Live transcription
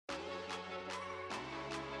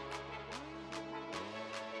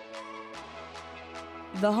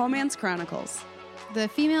The Homance Chronicles. The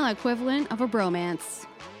female equivalent of a bromance.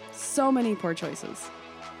 So many poor choices.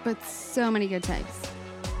 But so many good types.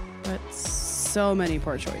 But so many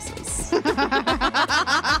poor choices. Oh,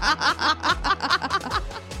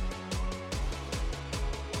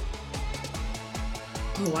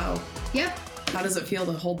 wow. Yep. How does it feel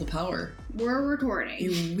to hold the power? We're recording.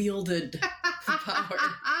 You wielded the power.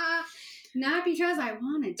 Not because I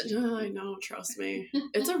wanted to. I know, trust me.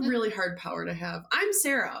 It's a really hard power to have. I'm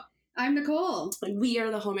Sarah. I'm Nicole. And we are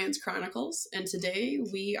the Homance Chronicles. And today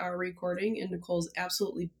we are recording in Nicole's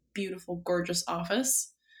absolutely beautiful, gorgeous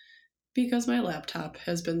office because my laptop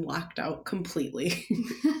has been locked out completely.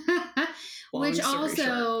 Which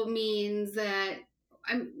also means that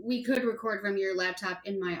we could record from your laptop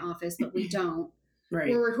in my office, but we don't. Right.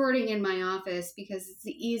 We're recording in my office because it's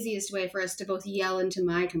the easiest way for us to both yell into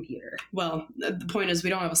my computer. Well, the point is we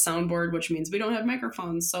don't have a soundboard, which means we don't have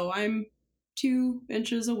microphones. So I'm 2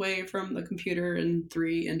 inches away from the computer and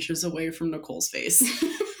 3 inches away from Nicole's face.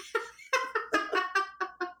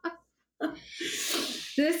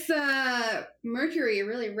 This Mercury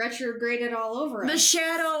really retrograded all over us. The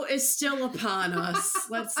shadow is still upon us.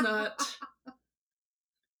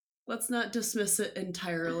 Let's not dismiss it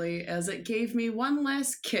entirely, as it gave me one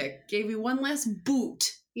last kick, gave me one last boot.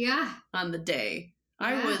 Yeah. On the day.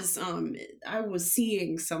 Yeah. I was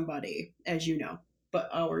seeing somebody, as you know, but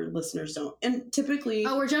our listeners don't. And typically...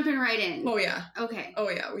 Oh, we're jumping right in. Oh, yeah. Okay. Oh,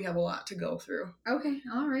 yeah. We have a lot to go through. Okay.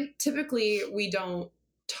 All right. Typically, we don't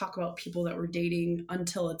talk about people that we're dating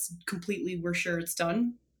until it's completely, we're sure it's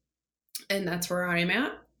done. And that's where I'm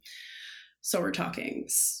at. So we're talking...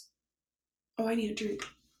 Oh, I need a drink.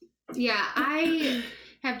 Yeah, I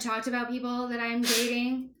have talked about people that I'm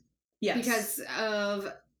dating. Yes. Because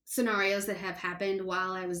of scenarios that have happened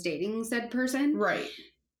while I was dating said person. Right.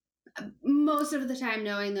 Most of the time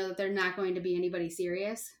knowing, though, that they're not going to be anybody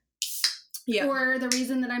serious. Yeah. Or the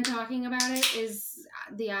reason that I'm talking about it is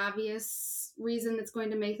the obvious reason that's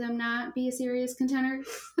going to make them not be a serious contender.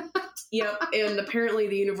 Yep. And apparently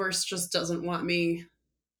the universe just doesn't want me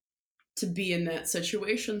to be in that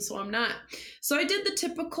situation, so I'm not. So I did the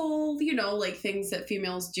typical, like things that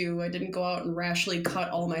females do. I didn't go out and rashly cut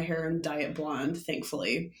all my hair and dye it blonde,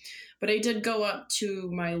 thankfully. But I did go up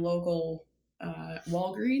to my local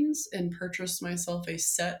Walgreens and purchase myself a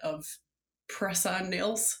set of press-on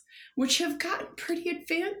nails, which have gotten pretty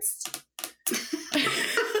advanced.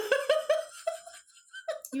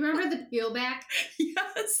 You remember the peel back?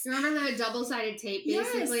 Yes. You remember the double-sided tape,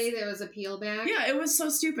 basically? Yes. There was a peel back? Yeah, it was so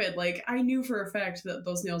stupid. Like, I knew for a fact that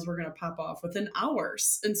those nails were going to pop off within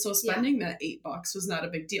hours. And so spending that $8 was not a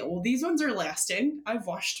big deal. Well, these ones are lasting. I've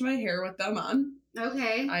washed my hair with them on.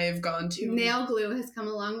 Okay. I have gone to... Nail glue has come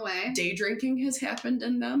a long way. Day drinking has happened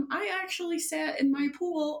in them. I actually sat in my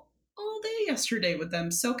pool all day yesterday with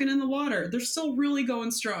them, soaking in the water. They're still really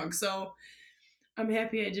going strong, so... I'm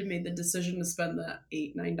happy I did make the decision to spend the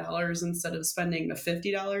 $8-9 instead of spending the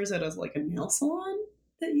 $50 at a nail salon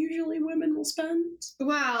that usually women will spend.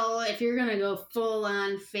 Well, if you're gonna go full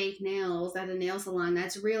on fake nails at a nail salon,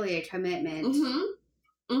 that's really a commitment.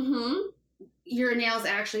 Mm-hmm. Mm-hmm. Your nails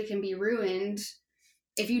actually can be ruined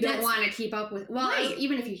if you don't want to keep up with. Well, right.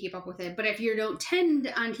 Even if you keep up with it, but if you don't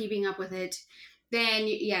tend on keeping up with it, then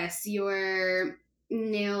yes, your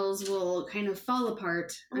nails will kind of fall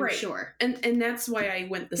apart, I'm sure. And that's why I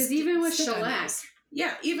went because even with shellac.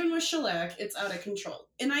 Yeah, even with shellac, it's out of control.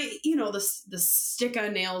 And the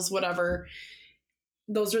stick-on nails, whatever,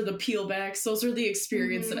 those are the peel backs. Those are the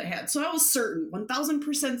experience that I had. So I was certain,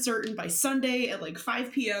 1,000% certain by Sunday at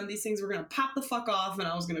 5 p.m. these things were going to pop the fuck off and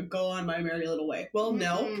I was going to go on my merry little way. Well,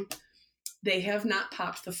 no, they have not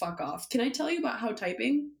popped the fuck off. Can I tell you about how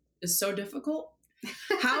typing is so difficult?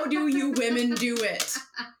 How do you women do it?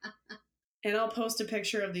 And I'll post a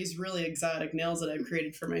picture of these really exotic nails that I've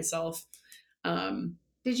created for myself.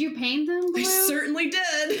 Did you paint them blue? I certainly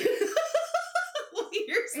did. Well,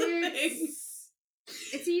 here's the thing.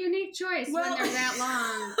 It's a unique choice when they're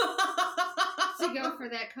that long to go for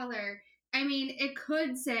that color. I mean, it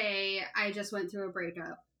could say, I just went through a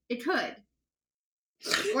breakup. It could.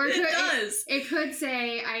 Or it does. It could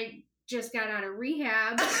say, I just got out of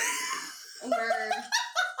rehab. Or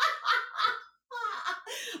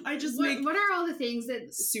I just what are all the things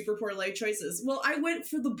that super poor life choices? Well, I went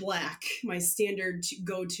for the black. My standard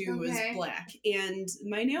go-to is black, and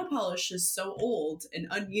my nail polish is so old and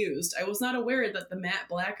unused. I was not aware that the matte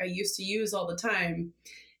black I used to use all the time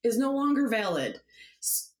is no longer valid.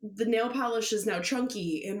 The nail polish is now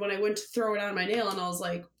chunky, and when I went to throw it on my nail, and I was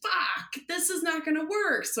like, "Fuck, this is not going to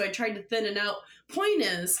work." So I tried to thin it out. Point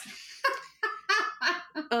is,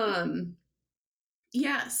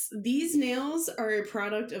 Yes, these nails are a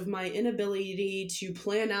product of my inability to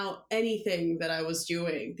plan out anything that I was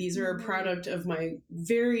doing. These are a product of my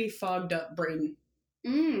very fogged up brain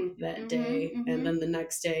that day, and then the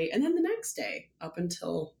next day, and then the next day, up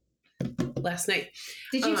until last night.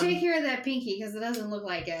 Did you take care of that pinky? Because it doesn't look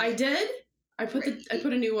like it. I did. I put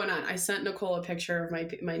a new one on. I sent Nicole a picture of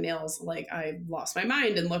my nails. Like, I lost my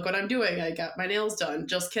mind and look what I'm doing. I got my nails done.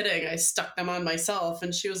 Just kidding. I stuck them on myself,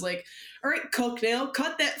 and she was like, "All right, Coke nail,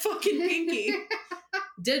 cut that fucking pinky."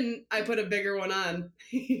 Didn't. I put a bigger one on.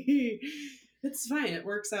 It's fine. It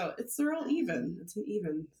works out. They're all even. It's an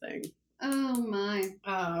even thing. Oh my.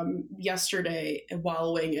 Yesterday,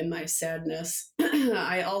 wallowing in my sadness,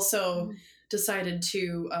 I also decided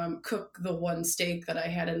to cook the one steak that I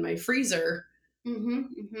had in my freezer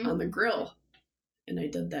on the grill. And I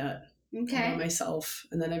did that by myself.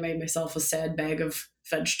 And then I made myself a sad bag of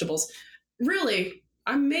vegetables. Really,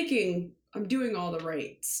 I'm doing all the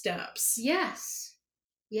right steps. Yes.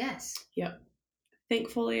 Yep.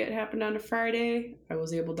 Thankfully, it happened on a Friday. I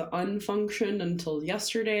was able to unfunction until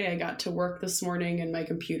yesterday. I got to work this morning and my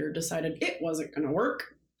computer decided it wasn't going to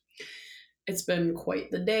work. It's been quite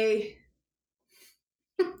the day.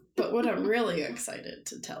 But what I'm really excited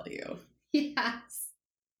to tell you. Yes.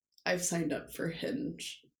 I've signed up for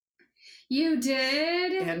Hinge. You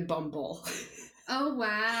did? And Bumble. Oh,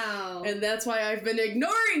 wow. And that's why I've been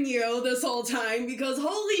ignoring you this whole time, because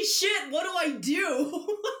holy shit, what do I do?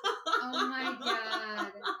 Oh my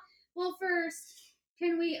god. Well, first,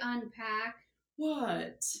 can we unpack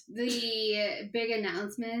what? The big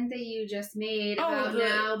announcement that you just made about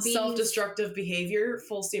now being self-destructive behavior,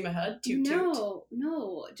 full steam ahead? No.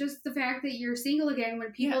 Just the fact that you're single again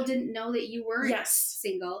when people didn't know that you weren't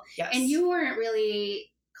single. Yes. And you weren't really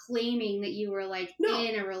claiming that you were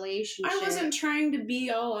in a relationship. I wasn't trying to be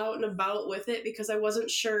all out and about with it because I wasn't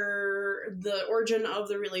sure. The origin of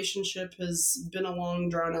the relationship has been a long,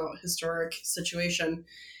 drawn out, historic situation.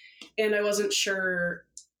 And I wasn't sure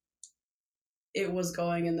it was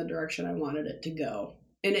going in the direction I wanted it to go.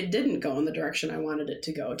 And it didn't go in the direction I wanted it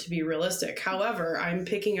to go, to be realistic. However, I'm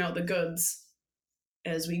picking out the goods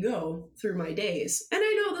as we go through my days. And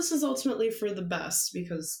I know this is ultimately for the best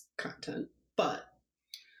because content, but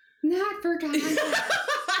not for content.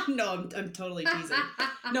 No, I'm totally teasing.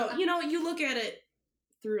 No, you look at it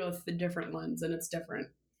through a different lens and it's different.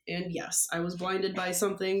 And yes, I was blinded by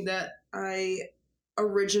something that I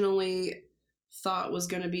originally thought was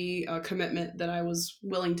going to be a commitment that I was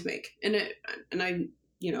willing to make. And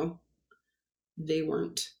they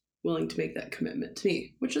weren't willing to make that commitment to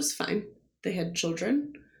me, which is fine. They had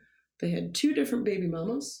children. They had 2 different baby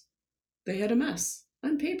mamas. They had a mess.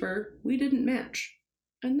 On paper, we didn't match.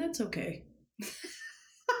 And that's okay.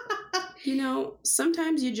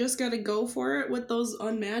 Sometimes you just gotta go for it with those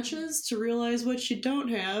unmatches to realize what you don't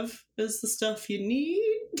have is the stuff you need.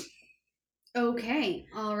 Okay,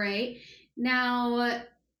 all right. Now,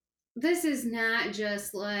 this is not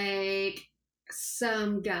just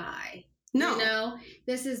some guy. No.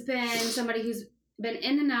 This has been somebody who's been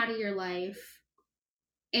in and out of your life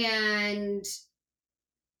and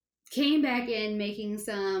came back in making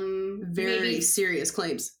some very serious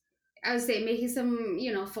claims. I would say making some,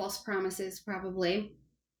 false promises probably.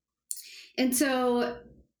 And so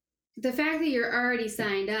the fact that you're already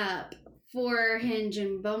signed up for Hinge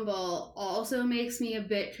and Bumble also makes me a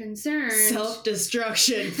bit concerned.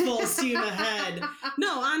 Self-destruction, full steam ahead.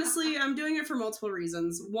 No, honestly, I'm doing it for multiple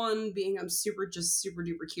reasons. One being I'm super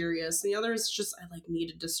duper curious. And the other is just I need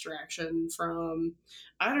a distraction from,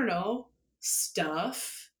 I don't know,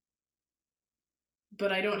 stuff.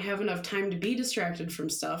 But I don't have enough time to be distracted from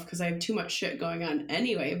stuff because I have too much shit going on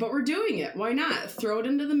anyway. But we're doing it. Why not? Throw it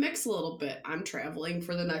into the mix a little bit. I'm traveling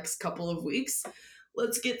for the next couple of weeks.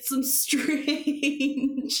 Let's get some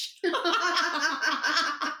strange.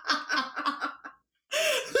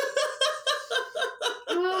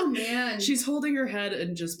 Oh, man. She's holding her head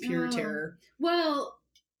in just pure terror. Well,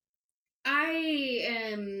 I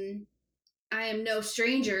am no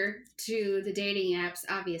stranger to the dating apps,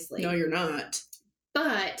 obviously. No, you're not.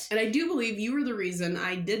 But... And I do believe you were the reason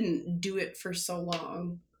I didn't do it for so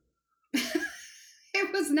long.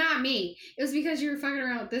 It was not me. It was because you were fucking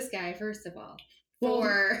around with this guy, first of all. Well,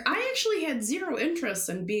 I actually had zero interest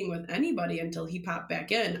in being with anybody until he popped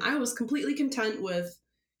back in. I was completely content with,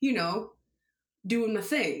 doing my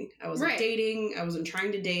thing. I wasn't dating. I wasn't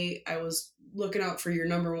trying to date. I was looking out for your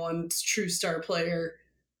number one true star player.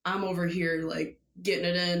 I'm over here, getting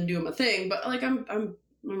it in, doing my thing. But, I'm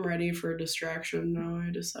ready for a distraction now,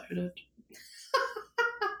 I decided.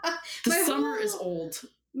 Summer is old.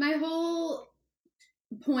 My whole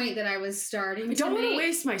point that I was starting I don't want to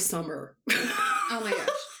waste my summer. Oh my gosh.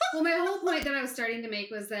 Well, my whole point that I was starting to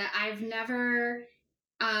make was that I've never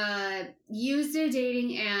used a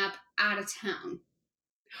dating app out of town.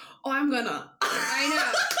 Oh, I'm gonna. I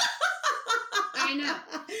know.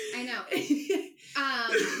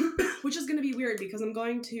 Which is gonna be weird because I'm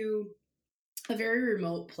going to a very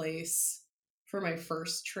remote place for my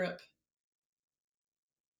first trip,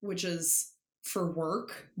 which is for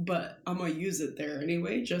work, but I'm gonna use it there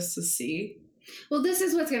anyway just to see. Well, this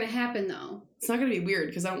is what's gonna happen though. It's not gonna be weird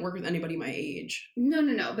because I don't work with anybody my age.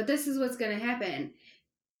 No. But this is what's gonna happen.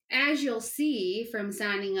 As you'll see from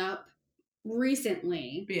signing up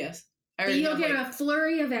recently. Yes. You'll get a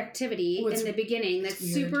flurry of activity in the beginning that's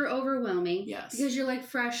super overwhelming. Yes. Because you're like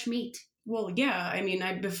fresh meat. Well, yeah. I mean,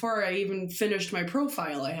 before I even finished my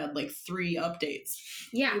profile, I had like 3 updates.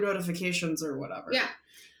 Yeah. Notifications or whatever. Yeah.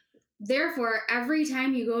 Therefore, every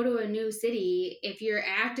time you go to a new city, if you're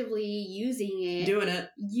actively using it, doing it,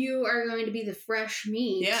 you are going to be the fresh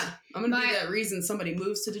meat. Yeah. I'm going to be that reason somebody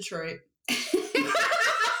moves to Detroit.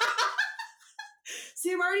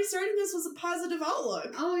 See, I'm already starting this with a positive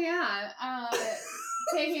outlook. Oh, yeah.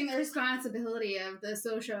 Taking the responsibility of the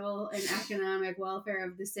social and economic welfare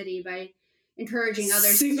of the city by encouraging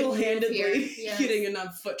others single-handedly getting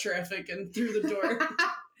enough foot traffic and through the door.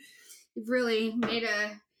 You've really made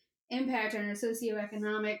a impact on our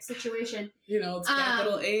socioeconomic situation. It's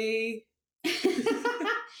capital A.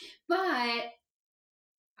 But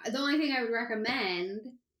the only thing I would recommend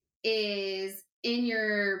is in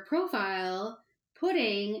your profile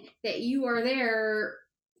putting that you are there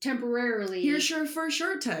temporarily. Here for a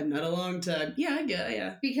short time, not a long time. Yeah, I get it,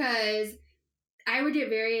 yeah. Because I would get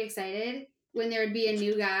very excited when there would be a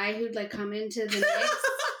new guy who'd like come into the mix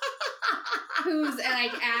who's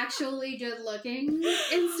like actually good looking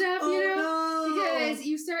and stuff, No. Because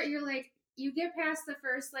you get past the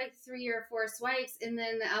first like 3 or 4 swipes and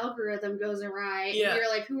then the algorithm goes awry and you're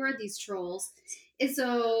like, who are these trolls? And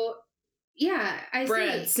so yeah,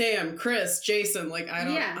 Brad, Sam, Chris, Jason, like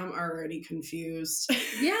I'm already confused.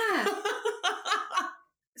 Yeah.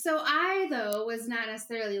 So I, though, was not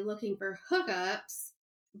necessarily looking for hookups,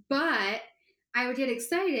 but I would get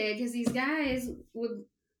excited because these guys would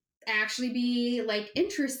actually be like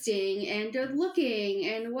interesting and good looking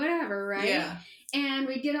and whatever, right? Yeah. And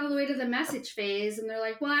we get all the way to the message phase and they're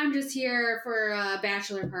like, well, I'm just here for a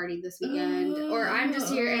bachelor party this weekend. Or I'm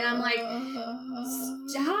just here. And I'm like,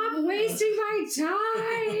 stop wasting my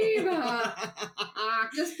time.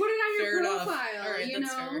 Just put it on your Fair profile. All right,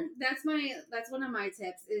 that's one of my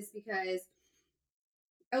tips is because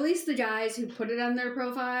at least the guys who put it on their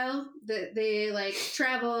profile, they like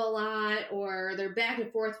travel a lot or they're back and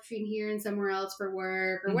forth between here and somewhere else for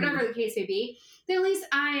work or whatever the case may be, then at least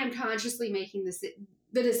I am consciously making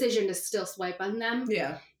the decision to still swipe on them.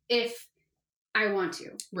 Yeah. If I want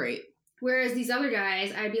to. Right. Whereas these other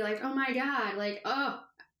guys, I'd be like, oh my God, like, oh,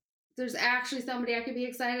 there's actually somebody I could be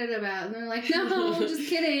excited about. And they're like, no, just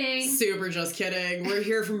kidding. Super just kidding. We're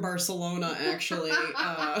here from Barcelona, actually.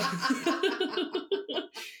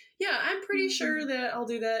 Yeah, I'm pretty sure that I'll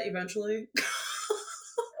do that eventually.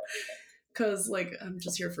 Because, like, I'm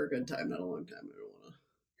just here for a good time, not a long time.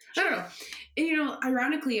 I don't know. And,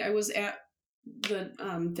 ironically, I was at the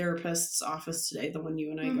therapist's office today, the one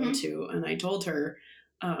you and I go to, and I told her,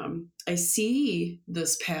 I see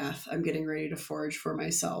this path I'm getting ready to forge for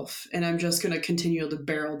myself, and I'm just going to continue to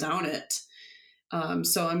barrel down it.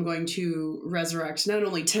 So I'm going to resurrect not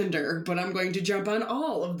only Tinder, but I'm going to jump on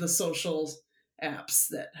all of the social apps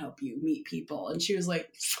that help you meet people. And she was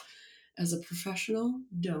like, as a professional,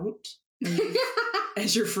 don't.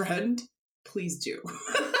 As your friend, please do.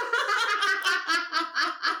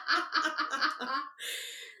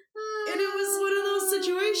 And it was one of those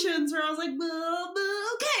situations where I was like,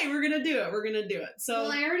 okay, we're going to do it. So,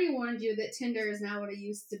 well, I already warned you that Tinder is not what it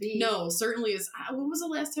used to be. No, certainly is. When was the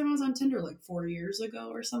last time I was on Tinder? Like 4 years ago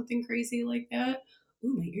or something crazy like that?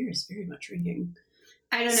 Ooh, my ear is very much ringing.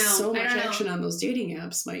 I don't know. So much action on those dating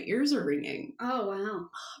apps. My ears are ringing. Oh, wow. Oh,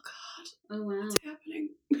 God. Oh, wow. What's happening?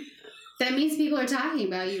 That means people are talking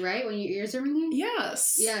about you, right? When your ears are ringing?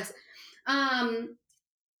 Yes. Yes.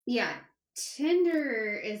 Yeah.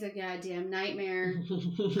 Tinder is a goddamn nightmare.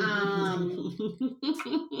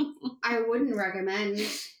 I wouldn't recommend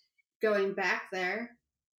going back there.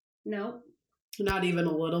 Nope. Not even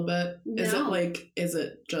a little bit? No. Is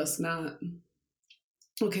it just not?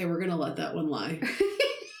 Okay, we're going to let that one lie.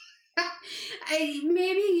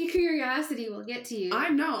 Maybe your curiosity will get to you.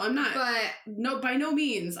 I'm not. But no, by no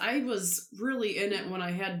means. I was really in it when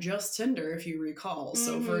I had just Tinder, if you recall.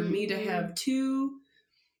 So for me to have 2,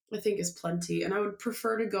 I think is plenty. And I would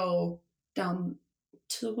prefer to go down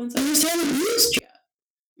to the ones I just haven't used yet.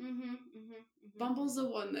 Bumble's the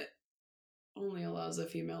one that only allows the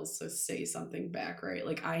females to say something back, right?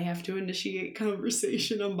 Like, I have to initiate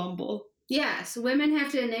conversation on Bumble. Yes, women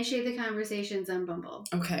have to initiate the conversations on Bumble.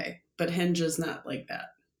 Okay, but Hinge is not like that.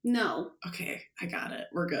 No. Okay, I got it.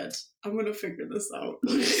 We're good. I'm gonna figure this out.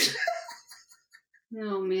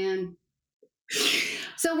 Oh, man.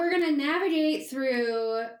 So we're gonna navigate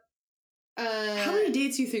through... How many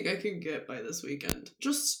dates do you think I can get by this weekend?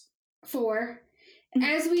 Just 4.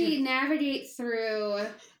 As we navigate through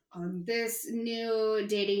this new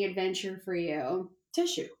dating adventure for you.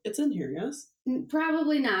 Tissue. It's in here, yes?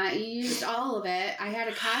 Probably not. You used all of it. I had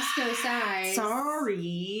a Costco size.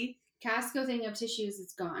 Sorry. Costco thing of tissues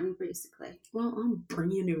is gone, basically. Well, I'm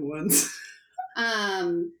bringing you new ones.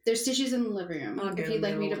 There's tissues in the living room. If you'd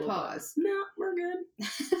like me to pause. No, we're good.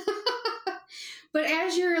 But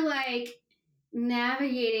as you're like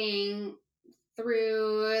navigating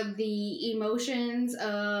through the emotions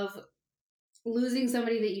of losing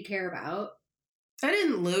somebody that you care about. I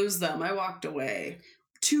didn't lose them. I walked away.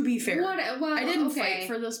 To be fair. Well, I didn't fight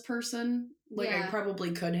for this person like Yeah. I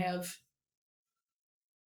probably could have.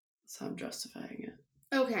 So I'm justifying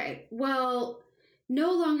it. Okay. Well,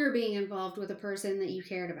 no longer being involved with a person that you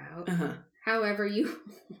cared about. Uh-huh. However you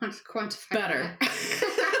want to quantify Better. that.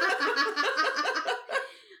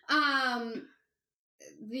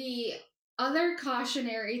 The other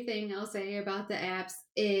cautionary thing I'll say about the apps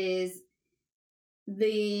is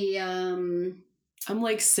the I'm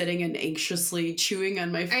like sitting and anxiously chewing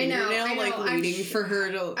on my fingernail, I know. like waiting for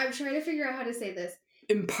her to I'm trying to figure out how to say this.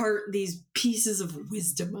 impart these pieces of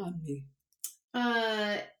wisdom on me.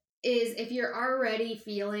 Is if you're already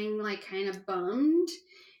feeling like kind of bummed,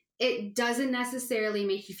 it doesn't necessarily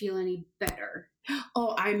make you feel any better.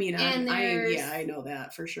 Oh, I mean, And I know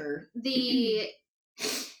that for sure. The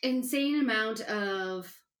insane amount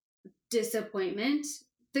of disappointment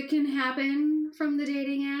that can happen from the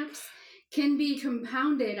dating apps can be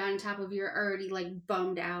compounded on top of your already like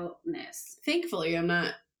bummed outness. Thankfully, I'm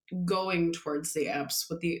not going towards the apps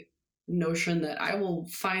with the notion that I will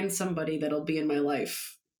find somebody that'll be in my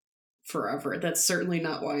life forever. That's certainly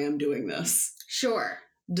not why I'm doing this. Sure.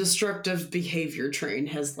 Destructive behavior train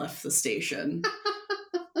has left the station.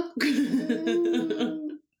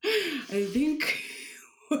 I think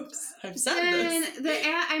I've said this.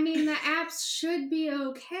 The apps should be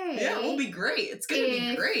okay. Yeah, it will be great. It's gonna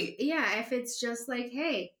be great. Yeah, if it's just like,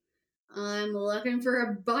 hey, I'm looking for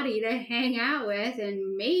a buddy to hang out with,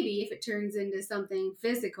 and maybe if it turns into something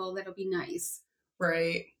physical, that'll be nice.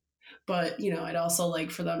 Right. But, I'd also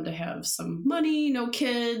like for them to have some money, no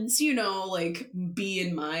kids, like be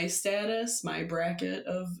in my status, my bracket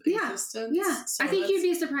of existence. Yeah. So I think you'd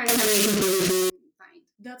be surprised how many people you find.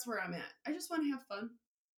 That's where I'm at. I just want to have fun.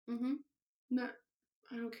 Mm-hmm.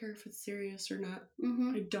 I don't care if it's serious or not.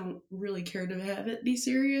 Mm-hmm. I don't really care to have it be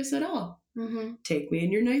serious at all. Mm-hmm. Take me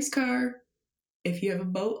in your nice car. If you have a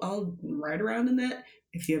boat, I'll ride around in that.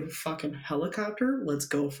 If you have a fucking helicopter, let's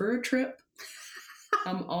go for a trip.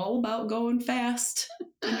 I'm all about going fast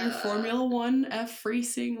in your Formula 1 F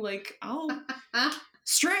racing. Like, I'll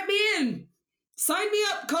strap me in. Sign me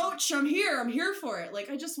up, coach. I'm here for it. Like,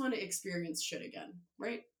 I just want to experience shit again,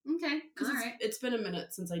 right? Okay. All right. It's been a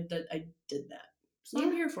minute since I did that. So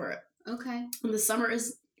I'm here for it. Okay. And the summer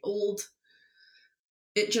is old.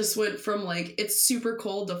 It just went from like, it's super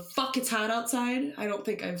cold to fuck, it's hot outside. I don't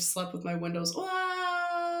think I've slept with my windows.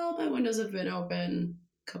 Well, my windows have been open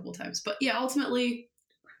a couple times. But yeah, ultimately,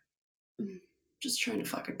 just trying to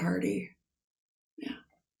fucking party. Yeah.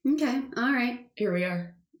 Okay. All right. Here we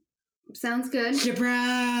are. Sounds good.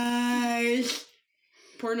 Surprise!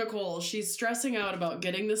 Poor Nicole. She's stressing out about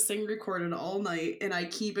getting this thing recorded all night, and I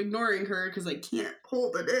keep ignoring her because I can't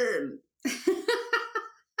hold it in.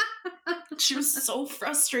 She was so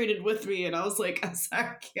frustrated with me, and I was like, I'm sorry,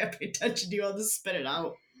 I can't pay attention to you. I'll just spit it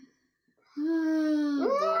out.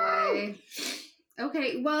 Oh, boy.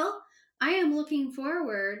 Okay, well, I am looking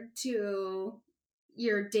forward to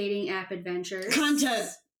your dating app adventures. Content!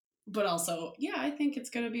 But also, yeah, I think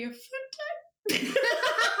it's going to be a fun time.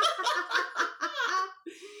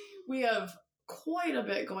 We have quite a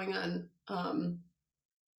bit going on,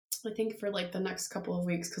 I think, for like the next couple of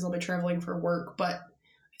weeks, because I'll be traveling for work, but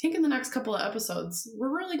I think in the next couple of episodes,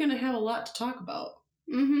 we're really going to have a lot to talk about.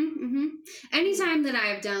 Anytime that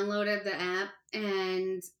I've downloaded the app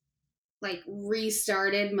and like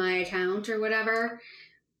restarted my account or whatever,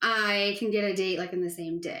 I can get a date like in the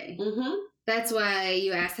same day. That's why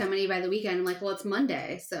you asked how many by the weekend. I'm like, well, it's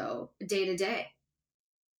Monday, so day to day.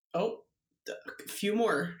 Oh, a few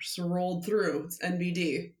more just rolled through. It's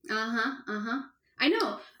NBD. I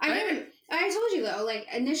know. I I told you though, like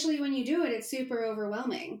initially when you do it, it's super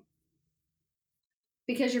overwhelming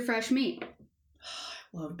because you're fresh meat.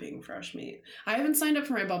 I love being fresh meat. I haven't signed up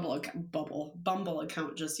for my Bumble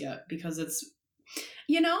account just yet because it's,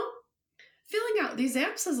 filling out these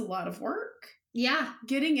apps is a lot of work. Yeah.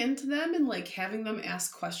 Getting into them and like having them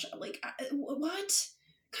ask questions, like what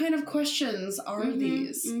kind of questions are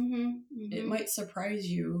these? It might surprise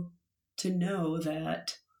you to know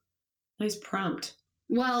that. Nice prompt.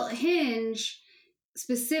 Well, Hinge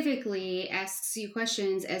specifically asks you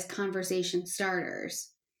questions as conversation starters.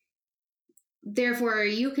 Therefore,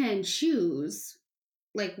 you can choose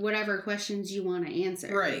like whatever questions you want to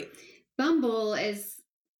answer. Right. Bumble is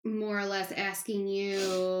more or less asking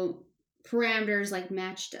you parameters like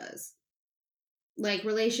Match does. Like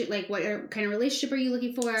what kind of relationship are you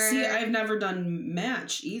looking for? See, I've never done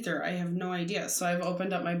Match either. I have no idea. So I've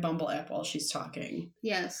opened up my Bumble app while she's talking.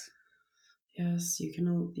 Yes. Yes, you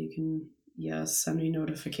can send me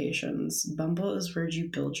notifications. Bumble is where you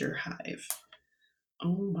build your hive.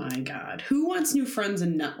 Oh my God. Who wants new friends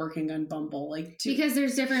and networking on Bumble? Because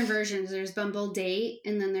there's different versions. There's Bumble Date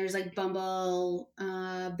and then there's like Bumble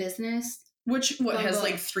Business. What has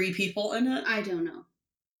like 3 people in it? I don't know.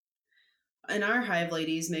 And our hive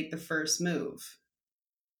ladies make the first move.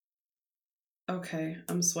 Okay,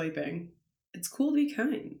 I'm swiping. It's cool to be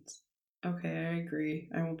kind. Okay, I agree.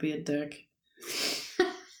 I won't be a dick.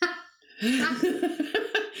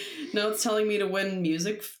 Now it's telling me to win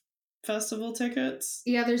music festival tickets.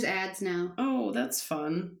 Yeah, there's ads now. Oh, that's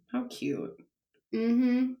fun. How cute.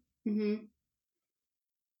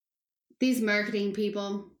 These marketing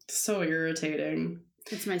people. So irritating.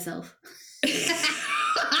 It's myself.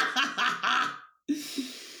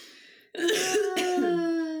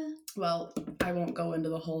 Well, I won't go into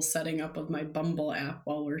the whole setting up of my Bumble app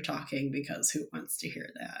while we're talking because who wants to hear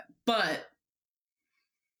that? But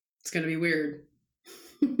it's going to be weird.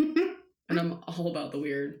 And I'm all about the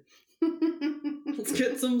weird. Let's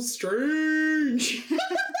get some strange.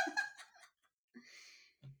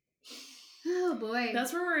 Oh boy.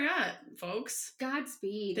 That's where we're at, folks.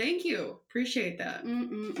 Godspeed. Thank you. Appreciate that.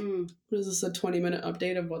 What is this, a 20-minute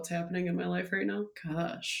update of what's happening in my life right now?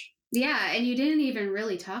 Gosh. Yeah, and you didn't even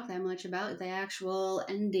really talk that much about the actual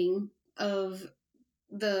ending of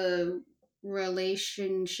the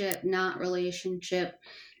relationship, not relationship.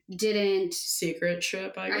 Didn't secret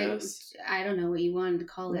ship, I guess. I don't know what you wanted to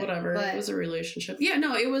call it. Whatever. But it was a relationship. Yeah,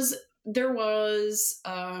 no, there was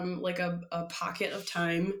like a pocket of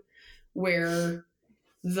time where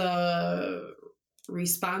the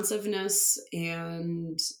responsiveness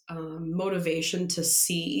and motivation to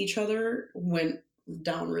see each other went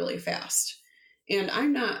down really fast. And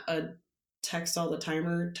I'm not a text all the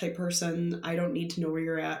timer type person. I don't need to know where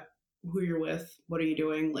you're at, who you're with, what are you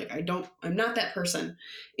doing. Like I'm not that person.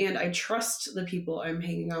 And I trust the people I'm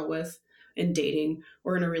hanging out with and dating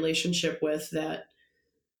or in a relationship with that,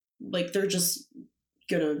 like, they're just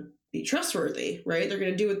gonna be trustworthy, right? They're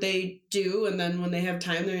gonna do what they do, and then when they have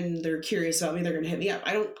time and they're curious about me, they're gonna hit me up.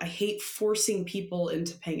 I hate forcing people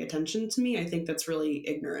into paying attention to me. I think that's really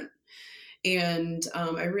ignorant. And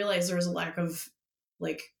I realized there was a lack of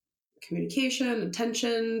like communication,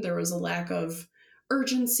 attention. There was a lack of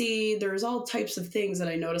urgency. There was all types of things that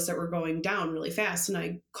I noticed that were going down really fast. And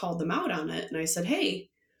I called them out on it. And I said, hey,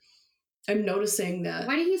 I'm noticing that.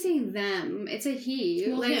 Why do you say them? It's a he.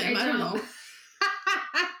 Well, like, him, I don't know.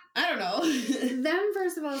 I don't know. Them,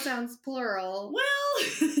 first of all, sounds plural. Well...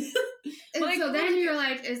 Like, so then you're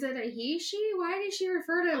like, is it a he, she? Why did she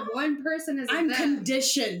refer to one person as I'm them?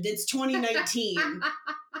 conditioned. It's 2019.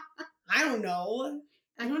 I don't know.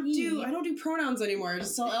 I don't do pronouns anymore.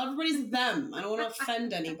 Just tell everybody's them. I don't want to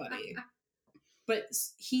offend anybody. But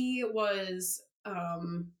he was,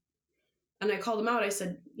 and I called him out. I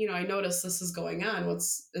said, I noticed this is going on.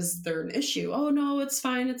 Is there an issue? Oh no, it's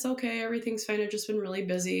fine. It's okay. Everything's fine. I've just been really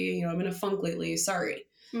busy. I'm in a funk lately. Sorry.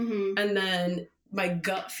 Mm-hmm. And then my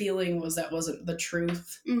gut feeling was that wasn't the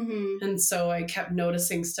truth. Mm-hmm. And so I kept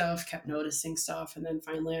noticing stuff. And then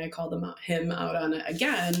finally I called him out on it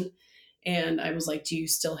again. And I was like, do you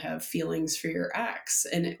still have feelings for your ex?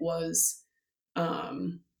 And it was, I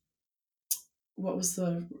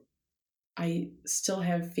still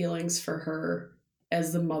have feelings for her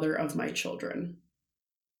as the mother of my children.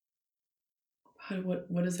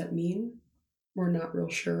 What does that mean? We're not real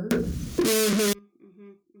sure. Mm-hmm.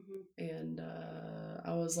 And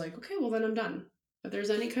I was like, okay, well then I'm done. If there's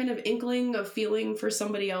any kind of inkling of feeling for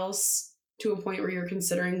somebody else to a point where you're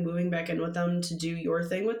considering moving back in with them to do your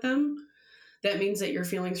thing with them, that means that your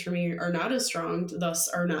feelings for me are not as strong, thus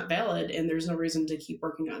are not valid, and there's no reason to keep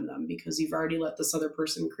working on them because you've already let this other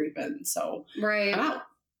person creep in. So right. I'm out.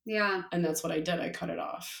 Yeah. And that's what I did. I cut it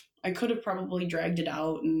off. I could have probably dragged it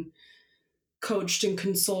out and coached and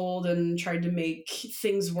consoled and tried to make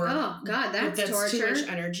things work. Oh God, that's torture. Too much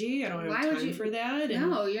energy. I don't have time for that.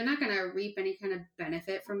 No, you're not going to reap any kind of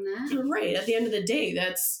benefit from that. Right. At the end of the day,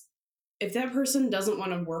 if that person doesn't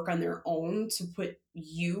want to work on their own to put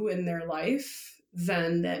you in their life,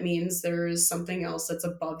 then that means there is something else that's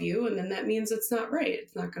above you, and then that means it's not right.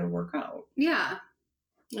 It's not going to work out. Yeah.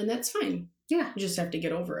 And that's fine. Yeah. You just have to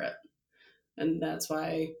get over it. And that's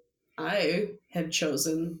why I have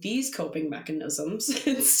chosen these coping mechanisms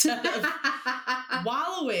instead of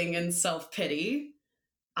wallowing in self-pity.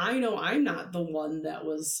 I know I'm not the one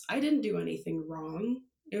I didn't do anything wrong.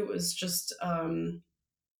 It was just, the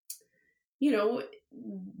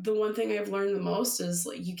one thing I've learned the most is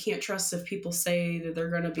like, you can't trust if people say that they're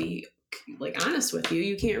going to be like honest with you.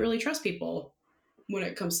 You can't really trust people when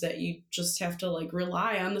it comes to that. You just have to like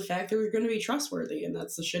rely on the fact that they're going to be trustworthy. And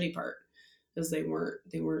that's the shitty part. Because they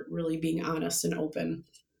weren't really being honest and open.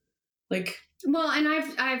 Like, well, and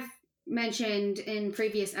I've mentioned in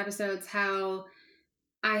previous episodes how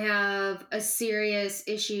I have a serious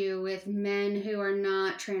issue with men who are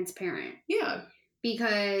not transparent. Yeah.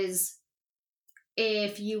 Because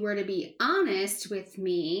if you were to be honest with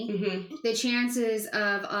me, the chances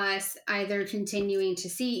of us either continuing to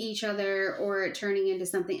see each other or it turning into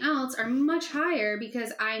something else are much higher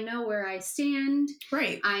because I know where I stand.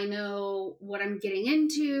 Right. I know what I'm getting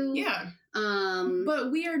into. Yeah.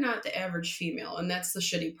 But we are not the average female, and that's the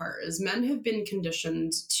shitty part, is men have been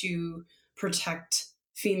conditioned to protect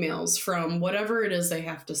females from whatever it is they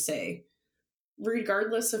have to say.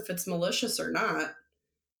 Regardless if it's malicious or not,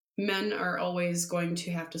 men are always going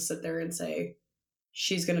to have to sit there and say,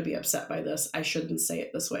 she's going to be upset by this. I shouldn't say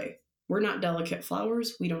it this way. We're not delicate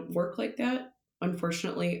flowers. We don't work like that.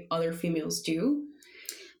 Unfortunately, other females do.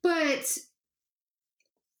 But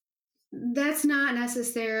that's not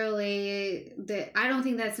necessarily I don't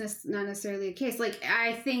think that's not necessarily the case. Like,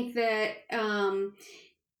 I think that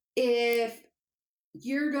if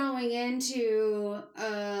you're going into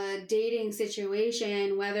a dating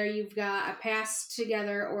situation, whether you've got a past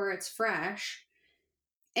together or it's fresh,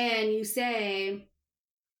 and you say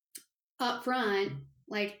up front,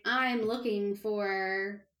 like, I'm looking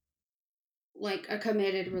for like a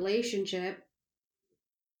committed relationship,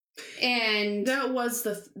 and that was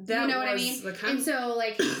what I mean. And so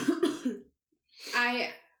like I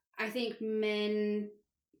think men,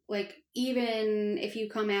 like, even if you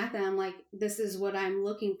come at them like, this is what I'm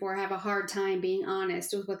looking for, have a hard time being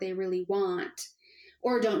honest with what they really want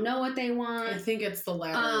or don't know what they want. I think it's the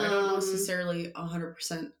latter. I don't necessarily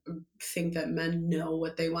 100% think that men know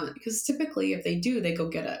what they want, because typically if they do, they go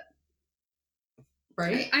get it.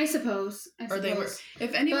 Right? I suppose. Or they work.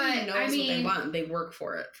 If anybody knows what they want, they work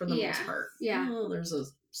for it for the most part. Yeah. Well, there's a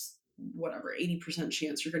 80%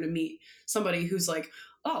 chance you're going to meet somebody who's like,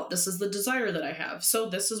 oh, this is the desire that I have, so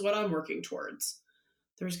this is what I'm working towards.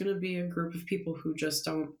 There's going to be a group of people who just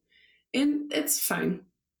don't, and it's fine.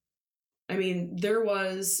 I mean, there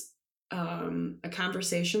was a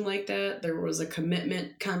conversation like that. There was a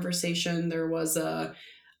commitment conversation. There was a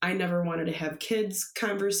I never wanted to have kids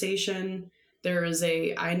conversation. There is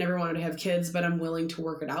a I never wanted to have kids, but I'm willing to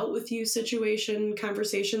work it out with you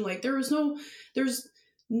conversation. Like, there's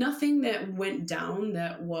nothing that went down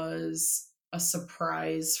that was a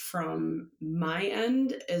surprise from my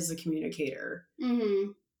end as a communicator.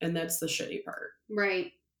 Mm-hmm. And that's the shitty part.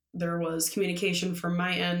 Right. There was communication from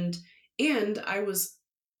my end, and I was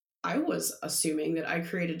assuming that I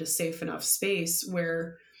created a safe enough space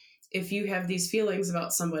where if you have these feelings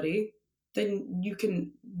about somebody, then you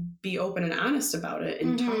can be open and honest about it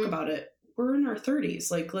and talk about it. We're in our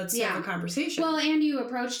 30s. Like, let's have a conversation. Well, and you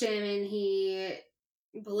approached him and he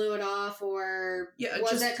blew it off, or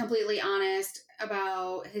wasn't completely honest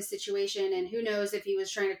about his situation, and who knows if he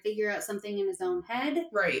was trying to figure out something in his own head.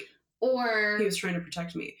 Right. Or he was trying to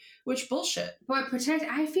protect me, which bullshit. But protect,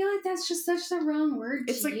 I feel like that's just such the wrong word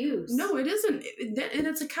to use. No, it isn't. And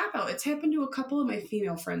it's a cop-out. It's happened to a couple of my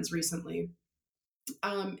female friends recently.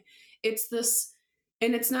 It's this,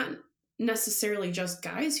 and it's not necessarily just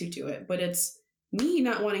guys who do it, but it's me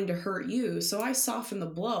not wanting to hurt you, so I soften the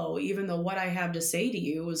blow, even though what I have to say to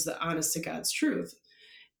you is the honest to God's truth.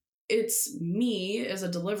 It's me as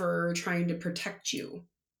a deliverer trying to protect you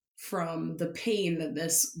from the pain that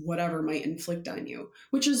this whatever might inflict on you,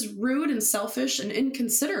 which is rude and selfish and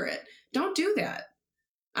inconsiderate. Don't do that.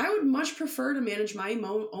 I would much prefer to manage my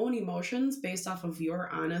own emotions based off of your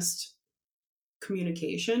honest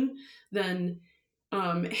communication than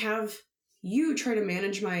have you try to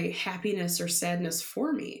manage my happiness or sadness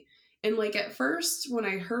for me. And like at first, when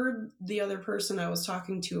I heard the other person I was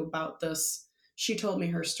talking to about this, she told me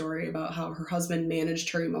her story about how her husband managed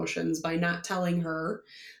her emotions by not telling her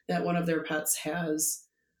that one of their pets has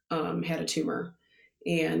had a tumor.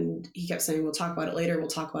 And he kept saying, we'll talk about it later, we'll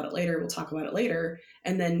talk about it later, we'll talk about it later.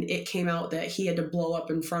 And then it came out that he had to blow up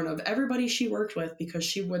in front of everybody she worked with because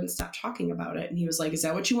she wouldn't stop talking about it. And he was like, is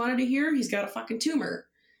that what you wanted to hear? He's got a fucking tumor.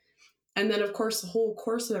 And then, of course, the whole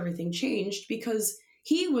course of everything changed because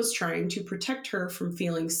he was trying to protect her from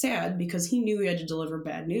feeling sad because he knew he had to deliver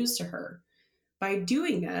bad news to her. By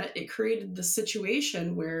doing that, it created the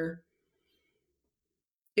situation where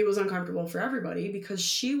it was uncomfortable for everybody because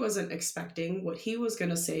she wasn't expecting what he was going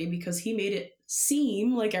to say because he made it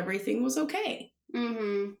seem like everything was okay.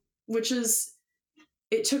 Mm-hmm. Which is,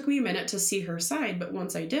 it took me a minute to see her side, but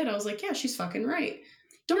once I did, I was like, yeah, she's fucking right.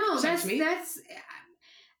 Don't protect me.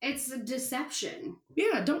 It's a deception.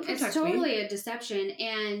 Yeah, don't protect me. It's totally a deception,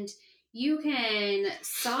 and you can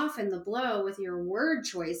soften the blow with your word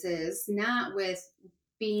choices, not with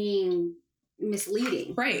being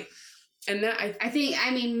misleading. Right. And that I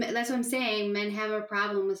mean, that's what I'm saying. Men have a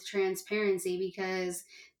problem with transparency because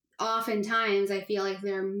oftentimes I feel like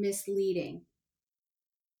they're misleading.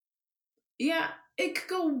 Yeah, it could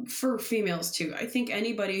go for females too. I think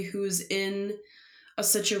anybody who's in a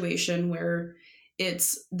situation where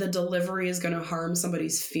it's the delivery is going to harm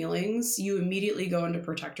somebody's feelings, you immediately go into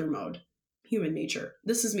protector mode. Human nature.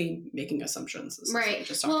 This is me making assumptions. Right.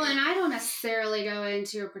 Well, and I don't necessarily go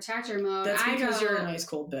into a protector mode. That's because you're an ice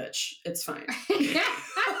cold bitch. It's fine.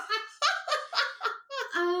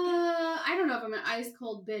 I don't know if I'm an ice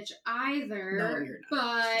cold bitch either. No, you're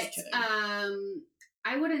not. But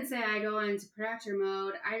I wouldn't say I go into protector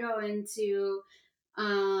mode. I go into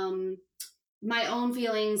my own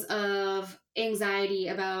feelings of anxiety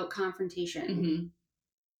about confrontation. Mm-hmm.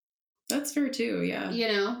 That's fair too, yeah. You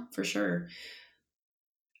know? For sure.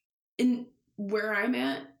 In where I'm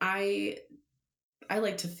at, I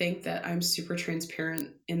like to think that I'm super transparent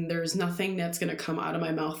and there's nothing that's going to come out of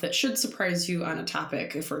my mouth that should surprise you on a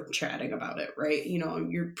topic if we're chatting about it, right? You know,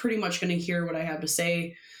 you're pretty much going to hear what I have to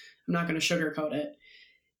say. I'm not going to sugarcoat it.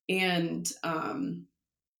 And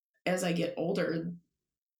as I get older,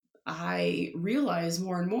 I realize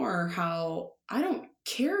more and more how I don't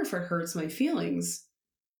care if it hurts my feelings.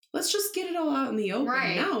 Let's just get it all out in the open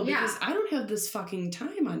now because I don't have this fucking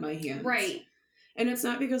time on my hands. Right. And it's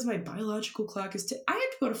not because my biological clock is... I have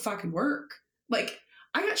to go to fucking work. Like,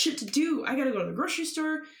 I got shit to do. I got to go to the grocery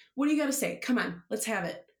store. What do you got to say? Come on, let's have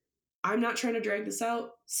it. I'm not trying to drag this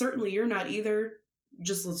out. Certainly you're not either.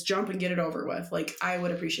 Just let's jump and get it over with. Like, I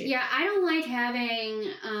would appreciate it. Yeah, I don't like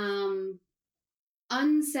having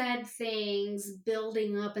unsaid things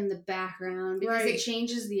building up in the background because it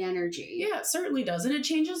changes the energy. Yeah, it certainly does. And it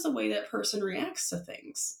changes the way that person reacts to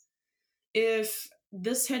things. If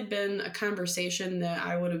this had been a conversation that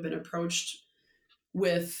I would have been approached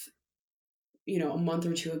with, you know, a month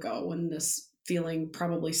or two ago when this feeling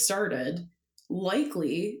probably started,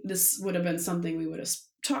 likely this would have been something we would have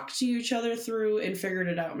talked to each other through and figured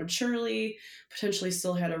it out maturely, potentially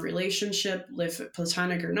still had a relationship, if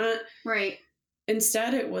platonic or not. Right.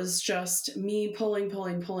 Instead, it was just me pulling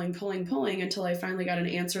until I finally got an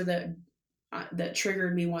answer that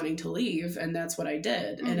triggered me wanting to leave, and that's what I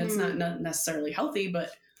did. Mm-hmm. And it's not necessarily healthy,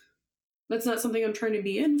 but that's not something I'm trying to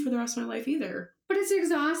be in for the rest of my life either. But it's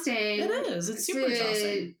exhausting. It is. It's super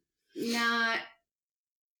exhausting.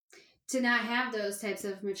 To not have those types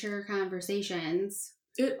of mature conversations.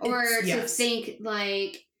 To think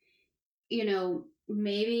like, you know,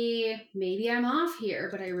 maybe I'm off here,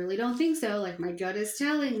 but I really don't think so. Like my gut is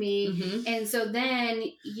telling me. Mm-hmm. And so then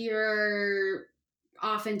you're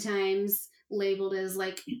oftentimes labeled as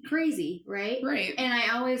like crazy, right? Right. And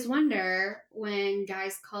I always wonder when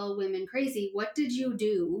guys call women crazy, what did you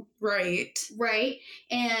do? Right. Right.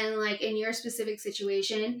 And like in your specific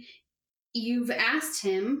situation, you've asked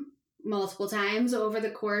him multiple times over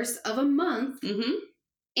the course of a month. Mm-hmm.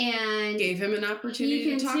 And gave him an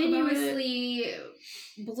opportunity to talk about it. He continuously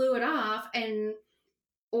blew it off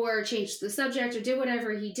or changed the subject or did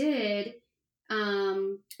whatever he did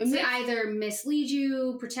to either mislead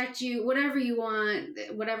you, protect you, whatever you want,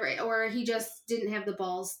 whatever, or he just didn't have the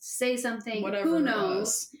balls to say something. Whatever. Who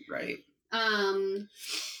knows? Right. And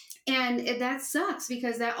that sucks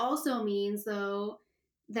because that also means though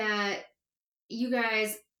that you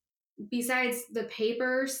guys, besides the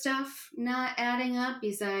paper stuff not adding up,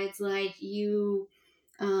 besides like you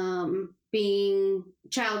being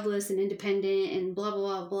childless and independent and blah,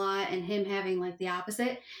 blah, blah, blah, and him having like the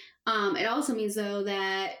opposite, it also means though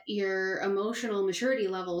that your emotional maturity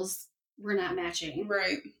levels were not matching.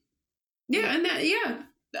 Right. Yeah. And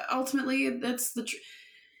ultimately, that's the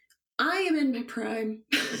I am in my prime.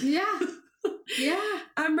 Yeah. Yeah.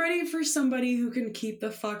 I'm ready for somebody who can keep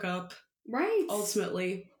the fuck up. Right.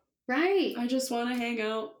 Ultimately. Right. I just want to hang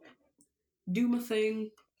out, do my thing,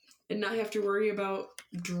 and not have to worry about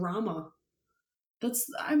drama.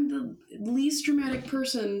 I'm the least dramatic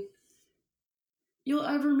person you'll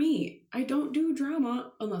ever meet. I don't do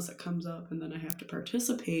drama unless it comes up and then I have to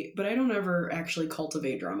participate, but I don't ever actually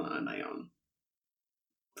cultivate drama on my own.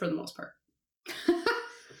 For the most part.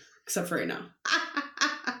 Except for right now.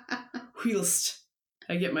 Whilst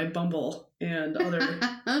I get my Bumble and other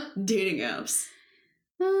dating apps.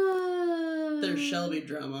 There shall be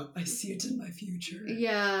drama. I see it in my future.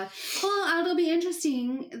 Yeah. Well, it'll be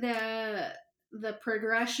interesting the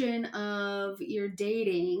progression of your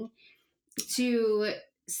dating to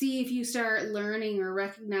see if you start learning or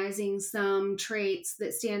recognizing some traits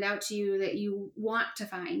that stand out to you that you want to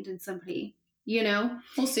find in somebody. You know?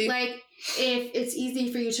 We'll see. Like, if it's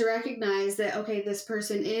easy for you to recognize that, okay, this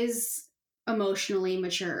person is emotionally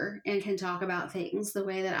mature and can talk about things the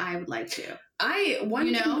way that I would like to.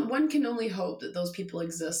 One can only hope that those people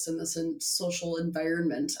exist in this social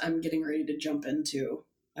environment I'm getting ready to jump into.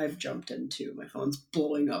 I've jumped into. My phone's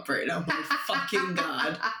blowing up right now. My fucking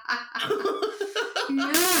God.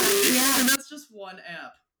 Yeah. And that's just one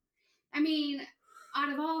app. I mean,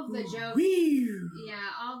 out of all of the jokes,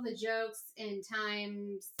 all the jokes and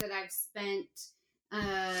times that I've spent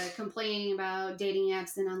complaining about dating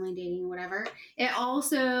apps and online dating, whatever, it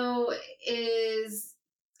also is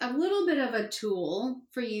a little bit of a tool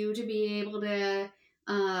for you to be able to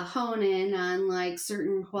hone in on like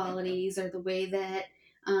certain qualities or the way that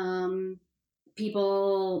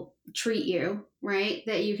people treat you, right?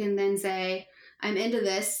 That you can then say, I'm into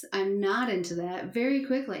this, I'm not into that very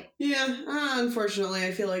quickly. Yeah, unfortunately,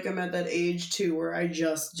 I feel like I'm at that age too where I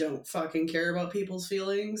just don't fucking care about people's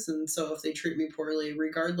feelings. And so if they treat me poorly,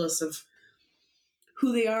 regardless of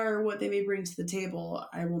who they are or what they may bring to the table,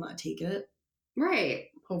 I will not take it. Right.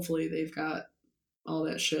 Hopefully they've got all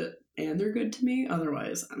that shit and they're good to me.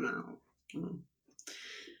 Otherwise, I'm out.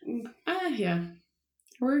 Yeah.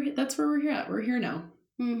 That's where we're at. We're here now.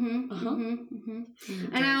 Mm-hmm. Uh-huh. Mm-hmm.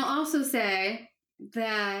 Mm-hmm. And I'll also say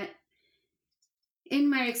that in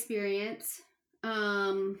my experience,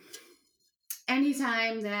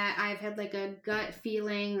 anytime that I've had like a gut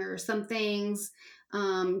feeling or something's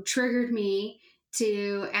triggered me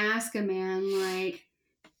to ask a man, like,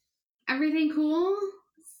 everything cool?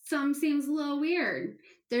 Some seems a little weird.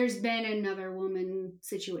 There's been another woman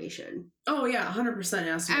situation. Oh yeah, 100%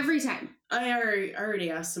 asked him. Every time. I already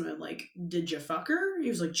asked him, like, did you fuck her? He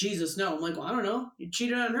was like, Jesus, no. I'm like, well, I don't know. You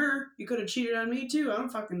cheated on her. You could have cheated on me too. I don't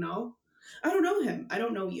fucking know. I don't know him. I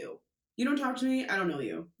don't know you. You don't talk to me. I don't know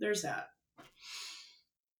you. There's that.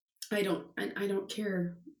 I don't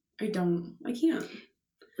care. I can't.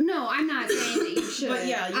 No, I'm not saying that you should. But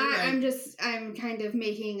yeah, you're right. I'm kind of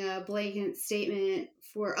making a blanket statement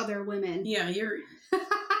for other women. Yeah, you're...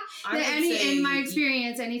 in my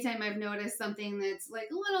experience, anytime I've noticed something that's like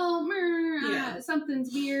a little,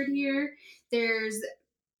 something's weird here, there's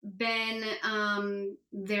been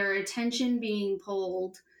their attention being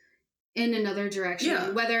pulled in another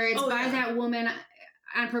direction, whether it's by that woman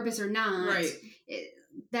on purpose or not. Right.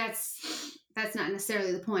 That's not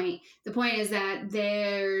necessarily the point. The point is that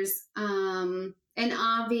there's an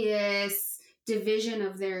obvious division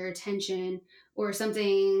of their attention or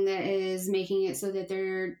something that is making it so that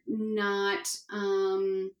they're not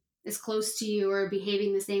as close to you or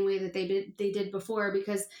behaving the same way that they did before,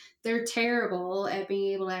 because they're terrible at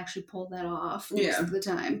being able to actually pull that off most of the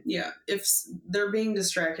time. Yeah. If they're being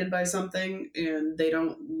distracted by something and they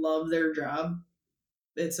don't love their job,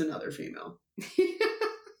 it's another female.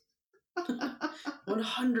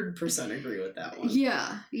 100% agree with that one.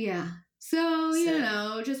 Yeah. So, you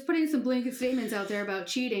know, just putting some blanket statements out there about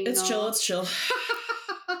cheating. It's chill.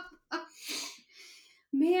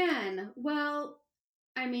 Man, well,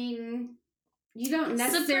 I mean, you don't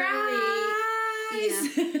necessarily...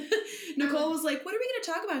 Surprise! Yeah. Nicole was like, what are we going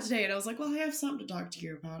to talk about today? And I was like, well, I have something to talk to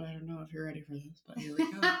you about. I don't know if you're ready for this, but here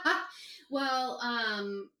we go. Well,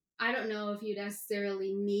 I don't know if you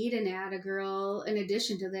necessarily need an Atta-girl in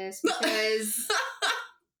addition to this, because...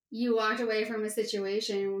 you walked away from a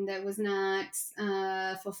situation that was not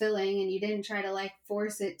fulfilling, and you didn't try to like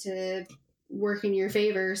force it to work in your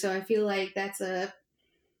favor. So I feel like it's a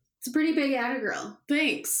pretty big Atta-girl.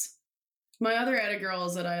 Thanks. My other Atta-girl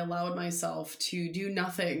is that I allowed myself to do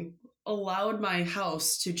nothing, allowed my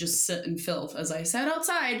house to just sit in filth as I sat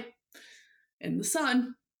outside in the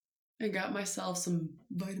sun and got myself some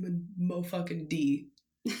vitamin mo fucking D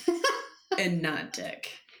and not dick.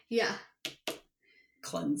 Yeah.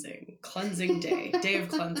 Cleansing day of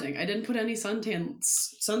cleansing. I didn't put any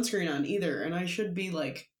sunscreen on either, and I should be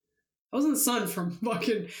like, I was in the sun from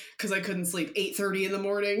fucking, because I couldn't sleep, 8:30 in the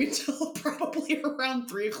morning until probably around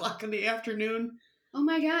 3 o'clock in the afternoon. Oh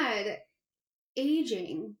my God.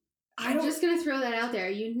 Aging. I'm just going to throw that out there.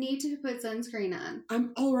 You need to put sunscreen on.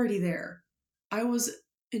 I'm already there. I was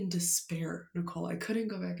in despair, Nicole. I couldn't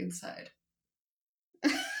go back inside.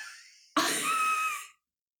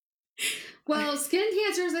 Well, skin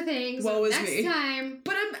cancer is a thing. So next time.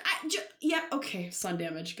 But okay. Sun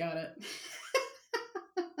damage. Got it.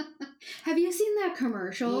 Have you seen that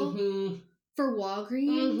commercial for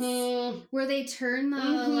Walgreens where they turn the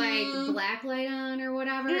like black light on or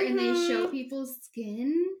whatever and they show people's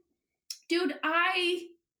skin? Dude, I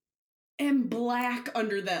am black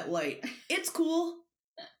under that light. It's cool.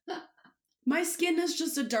 My skin is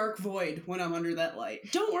just a dark void when I'm under that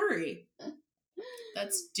light. Don't worry.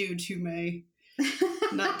 That's due to my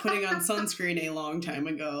not putting on sunscreen a long time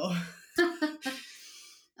ago.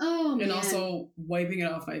 Oh, man. And also wiping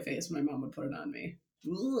it off my face when my mom would put it on me.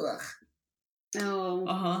 Ugh. Oh.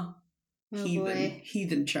 Uh-huh. Oh,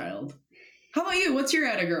 Heathen child. How about you? What's your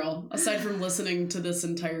atta girl? Aside from listening to this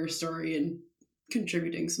entire story and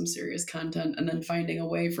contributing some serious content and then finding a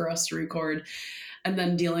way for us to record and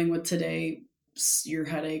then dealing with today, your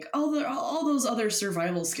headache, all those other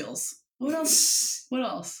survival skills. What else? What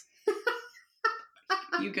else?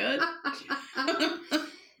 You good?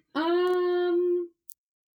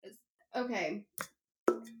 Okay.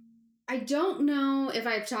 I don't know if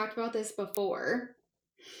I've talked about this before.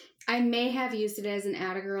 I may have used it as an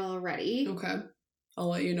atta girl already. Okay. I'll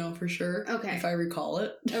let you know for sure. Okay. If I recall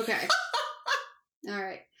it. Okay. All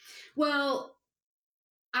right. Well,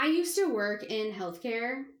 I used to work in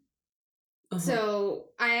healthcare. Uh-huh. So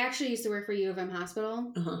I actually used to work for U of M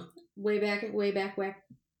Hospital. Uh-huh. Way back.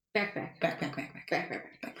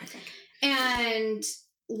 And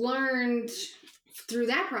learned through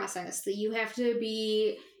that process that you have to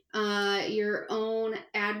be your own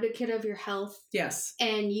advocate of your health. Yes.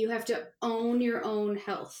 And you have to own your own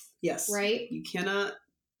health. Yes. Right? You cannot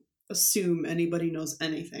assume anybody knows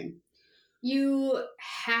anything. You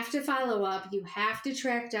have to follow up. You have to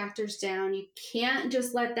track doctors down. You can't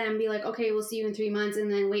just let them be like, okay, we'll see you in 3 months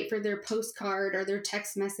and then wait for their postcard or their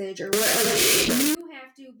text message or whatever. You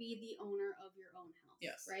have to be the owner of your own health.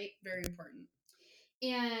 Yes. Right? Very important.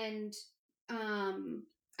 And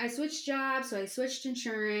I switched jobs, so I switched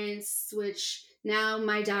insurance, which now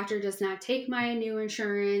my doctor does not take my new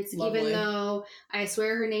insurance, Lovely. Even though I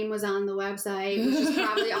swear her name was on the website, which is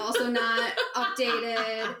probably also not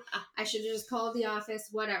updated. I should have just called the office,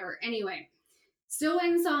 whatever. Anyway, still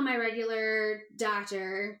went and saw my regular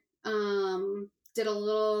doctor, did a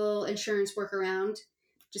little insurance workaround,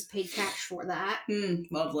 just paid cash for that.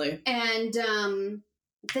 Lovely. And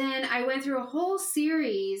then I went through a whole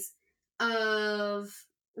series of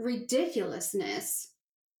ridiculousness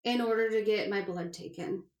in order to get my blood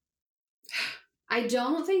taken. I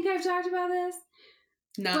don't think I've talked about this.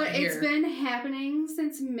 But it's been happening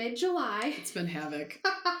since mid-July. It's been havoc.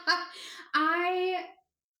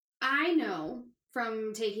 I know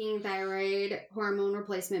from taking thyroid hormone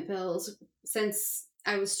replacement pills since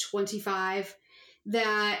I was 25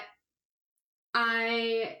 that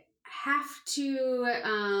I have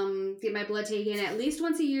to get my blood taken at least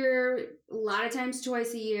once a year, a lot of times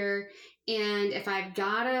twice a year. And if I've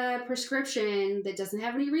got a prescription that doesn't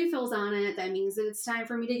have any refills on it, that means that it's time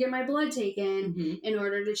for me to get my blood taken in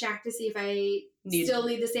order to check to see if I still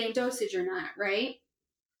need the same dosage or not, right?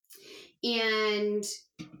 And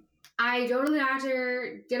I go to the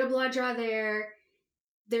doctor, get a blood draw there.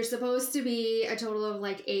 There's supposed to be a total of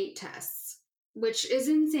like 8 tests, which is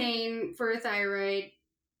insane for a thyroid.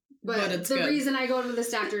 But it's the good. Reason I go to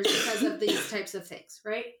this doctor is because of these types of things,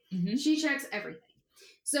 right? She checks everything.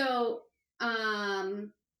 So,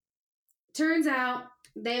 turns out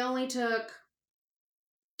they only took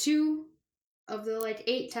 2 of the like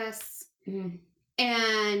 8 tests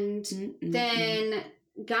and then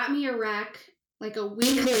got me a rec like a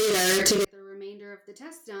week later to get the remainder of the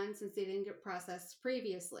tests done since they didn't get processed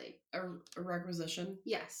previously. A requisition?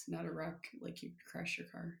 Yes. Not a wreck, like you crash your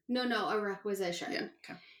car? No, a requisition. Yeah,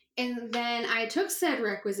 okay. And then I took said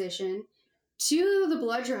requisition to the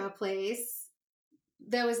blood draw place.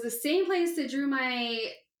 That was the same place that drew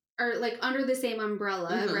or like under the same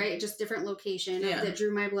umbrella, right? Just different location that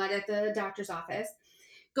drew my blood at the doctor's office.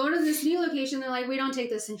 Go to this new location. They're like, we don't take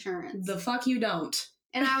this insurance. The fuck you don't.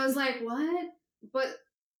 And I was like, what? But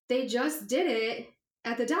they just did it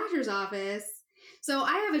at the doctor's office. So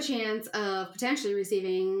I have a chance of potentially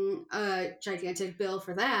receiving a gigantic bill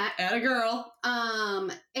for that. Atta girl.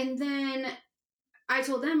 And then I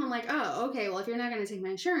told them, I'm like, oh, okay, well, if you're not going to take my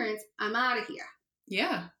insurance, I'm out of here.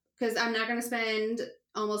 Yeah. Because I'm not going to spend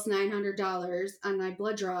almost $900 on my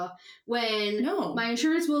blood draw when my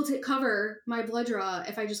insurance will cover my blood draw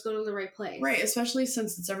if I just go to the right place. Right, especially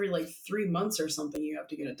since it's every like 3 months or something you have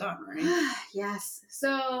to get it done, right? Yes.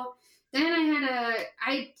 So then I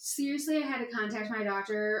had to contact my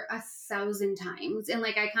doctor 1,000 times. And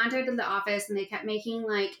like I contacted the office and they kept making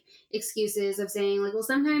like excuses of saying like, well,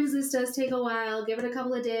 sometimes this does take a while, give it a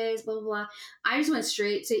couple of days, blah, blah, blah. I just went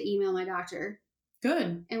straight to email my doctor.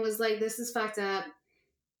 Good. And was like, this is fucked up.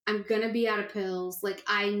 I'm going to be out of pills. Like,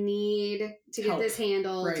 I need to get this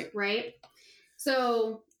handled. Right?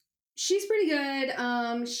 So, she's pretty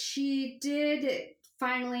good. She did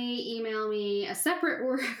finally email me a separate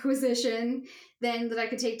requisition then that I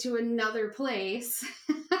could take to another place.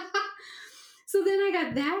 So, then I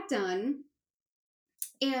got that done.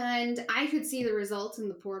 And I could see the results in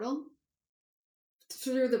the portal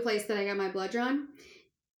through the place that I got my blood drawn.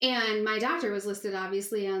 And my doctor was listed,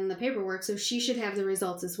 obviously, on the paperwork, so she should have the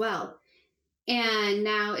results as well. And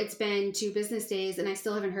now it's been 2 business days, and I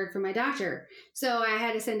still haven't heard from my doctor. So I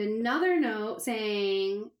had to send another note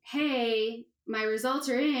saying, hey, my results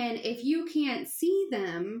are in. If you can't see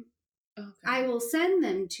them, I will send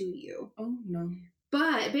them to you. Oh, no.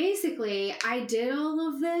 But basically, I did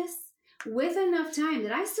all of this with enough time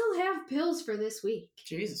that I still have pills for this week.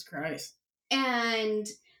 Jesus Christ. And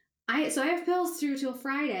I have pills through till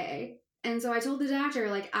Friday. And so I told the doctor,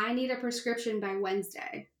 like, I need a prescription by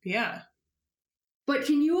Wednesday. Yeah. But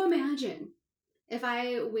can you imagine if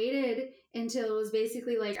I waited until it was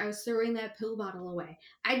basically like I was throwing that pill bottle away?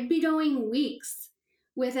 I'd be going weeks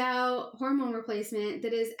without hormone replacement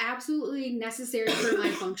that is absolutely necessary for my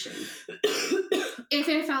function. If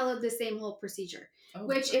I followed the same whole procedure. Oh.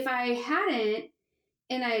 Which if I hadn't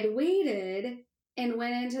and I had waited and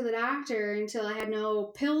went into the doctor until I had no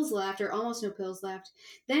pills left or almost no pills left,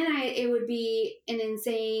 then it would be an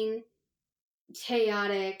insane,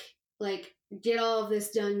 chaotic, like, get all of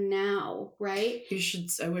this done now, right?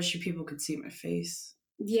 I wish you people could see my face.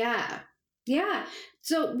 Yeah. Yeah.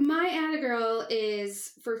 So my Attagirl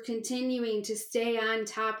is for continuing to stay on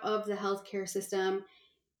top of the healthcare system,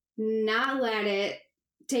 not let it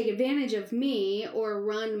take advantage of me or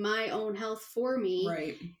run my own health for me.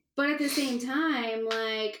 Right. But at the same time,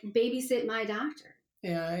 like, babysit my doctor.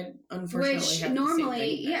 Yeah, I unfortunately which have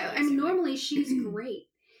normally, normally she's great.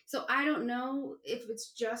 So I don't know if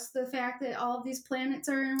it's just the fact that all of these planets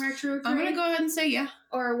are in retrograde. I'm gonna go ahead and say yeah.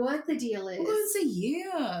 Or what the deal is. I'm gonna say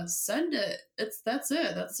yeah. Send it. That's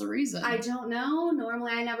it. That's the reason. I don't know.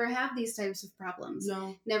 Normally I never have these types of problems.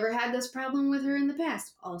 No. Never had this problem with her in the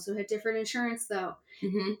past. Also had different insurance though.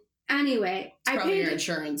 Mm-hmm. Anyway, it's probably your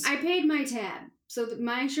insurance. I paid my tab. So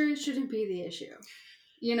my insurance shouldn't be the issue.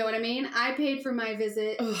 You know what I mean? I paid for my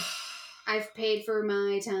visit. I've paid for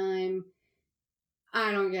my time.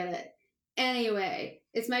 I don't get it. Anyway,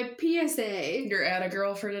 it's my PSA. Your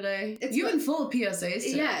Attagirl for today? You've been full of PSAs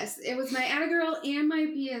today. Yes, it was my Attagirl and my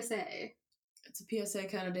PSA. It's a PSA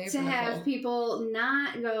kind of day to have people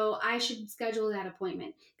not go, I should schedule that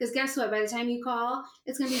appointment. Because guess what? By the time you call,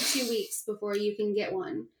 it's going to be 2 weeks before you can get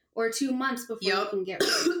one. Or 2 months before you can get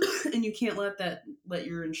one. And you can't let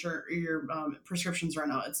your prescriptions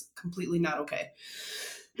run out. It's completely not okay.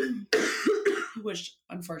 Which,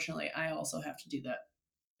 unfortunately, I also have to do that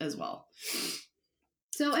as well.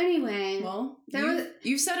 So anyway, well,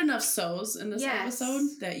 you've said enough so's in this episode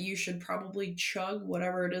that you should probably chug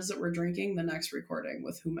whatever it is that we're drinking the next recording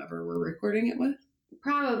with whomever we're recording it with.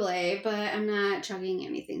 Probably, but I'm not chugging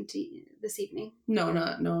anything this evening.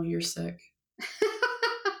 No, you're sick.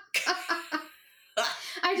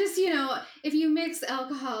 I just, if you mix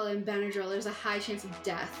alcohol and Benadryl, there's a high chance of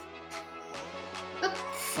death.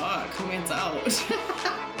 Fuck, who wins out?